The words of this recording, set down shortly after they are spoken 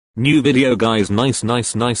New video guys, nice.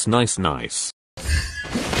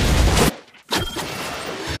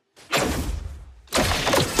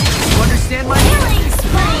 Understand my killing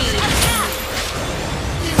spree.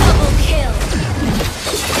 Double kill.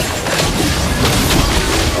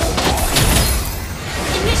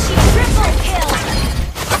 Initiate triple kill.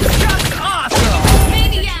 just awesome!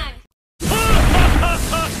 Maniac.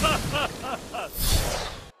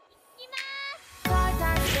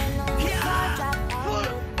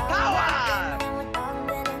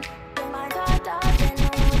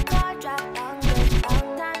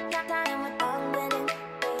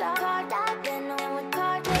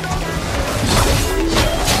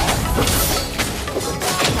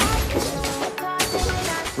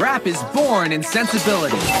 Rap is born in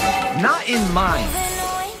sensibility, not in mind.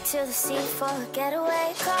 To the sea for a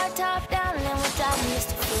getaway, car top down and we're driving just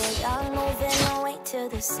to feel young. Moving away to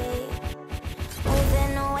the sea,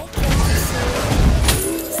 moving away, can't you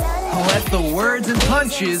see? Let the words and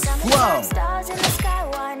punches flow. Stars in the sky,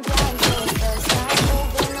 one blind for the first time.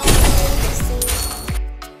 Moving away to the sea,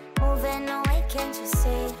 moving away, can't you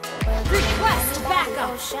see? Request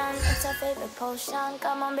backup. It's our favorite potion.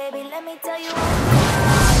 Come on, baby, let me tell you.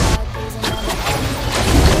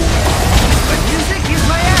 The music is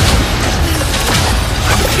my anthem.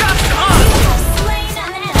 I'm just on. Slain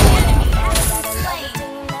an enemy. Slain.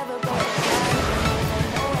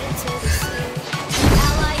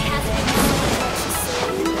 Ally has been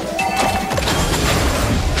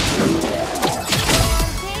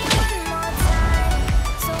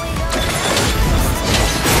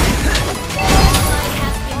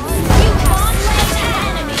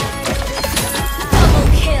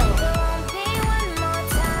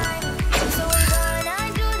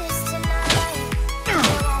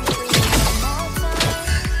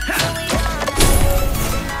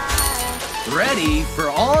Ready for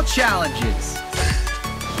all challenges.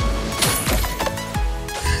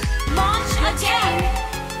 launch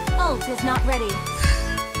attack. Ult is not ready.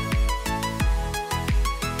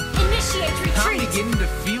 Initiate I'm retreat. beginning to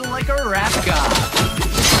feel like a rap god.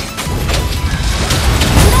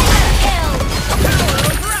 Kill.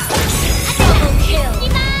 Double kill.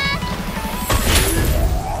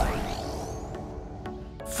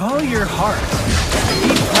 Follow your heart.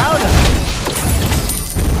 Be proud of it.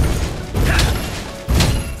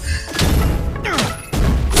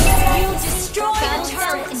 You destroy the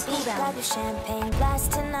turret. Grab your champagne glass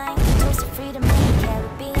tonight. Toast of freedom in the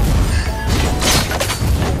Caribbean.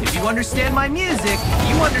 If you understand my music,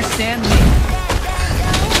 you understand me.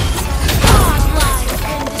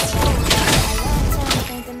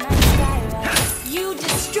 You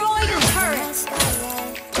destroy the turret.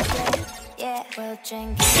 Yeah, we'll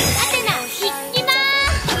drink.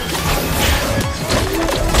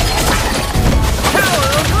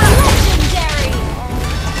 Legendary.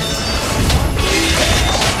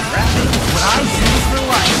 Rapping is what I do for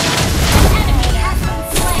life. Enemy has been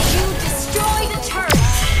slain. You destroy the turret.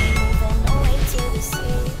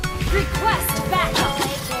 Request backup.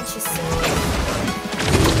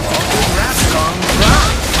 Rap songs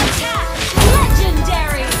rock. Attack.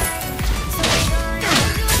 Legendary.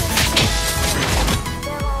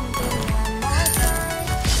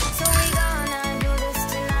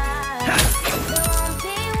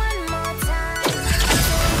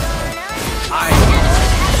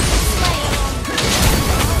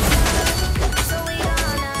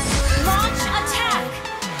 Launch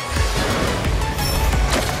attack.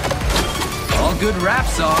 All good rap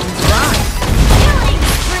songs rock. Killing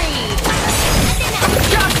spree.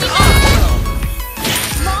 Just awesome.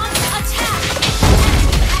 Launch attack.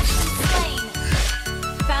 Action slain.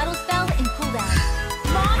 Battle spell in cooldown.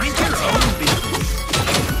 Launch Mind your attack. own business.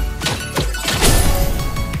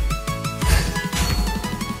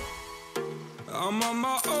 I'm on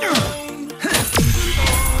my own.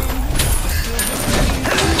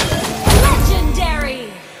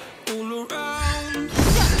 Legendary. All around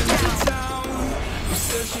Shut down. town. I'm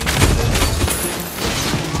searching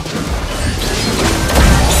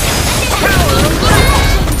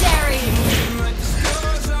Legendary. like the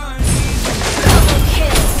stars I Double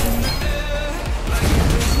kill. need.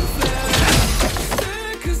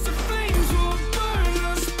 'Cause the flames will burn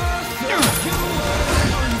us up. You are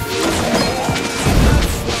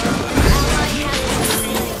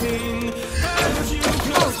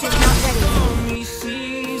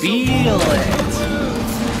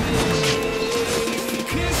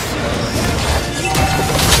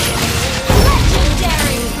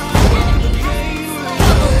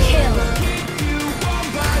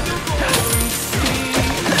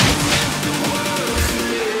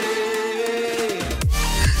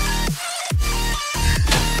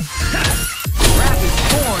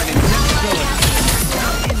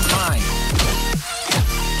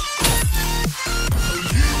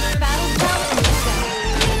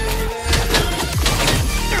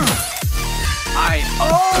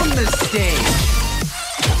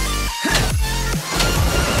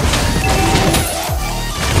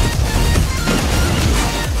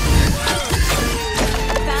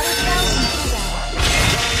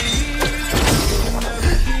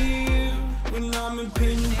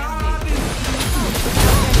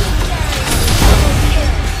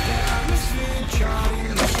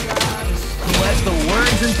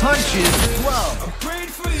punches flow. Prayed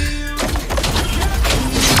for you.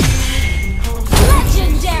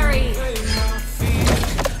 Legendary!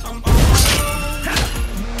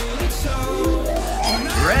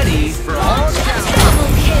 Ready for all challenges.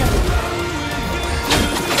 Double kill!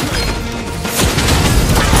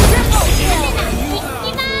 Triple kill!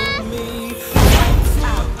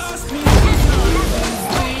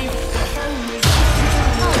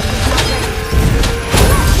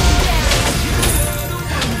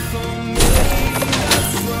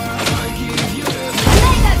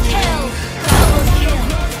 Mega kill! Double kill!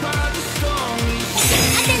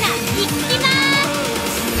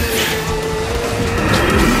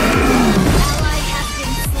 Ally has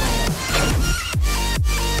been slain.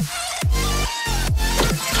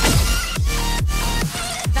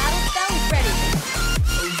 Battle spell is ready.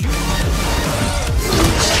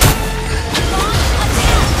 Launch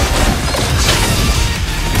attack!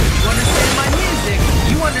 You understand my music,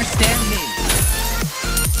 you understand me.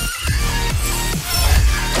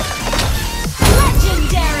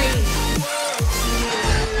 Legendary!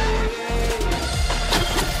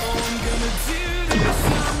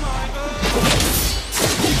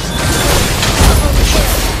 Double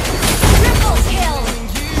kill! Triple kill!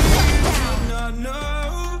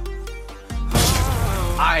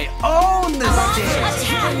 I own the Launch stage.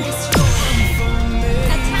 attack!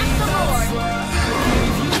 Attack the Lord!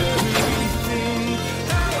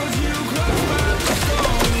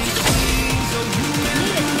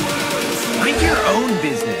 Mind your own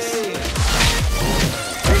business.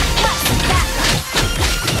 Request backup!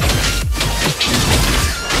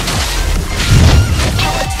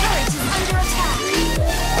 Our turret is under attack!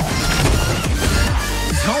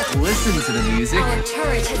 Don't listen to the music. Our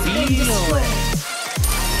turret has been Be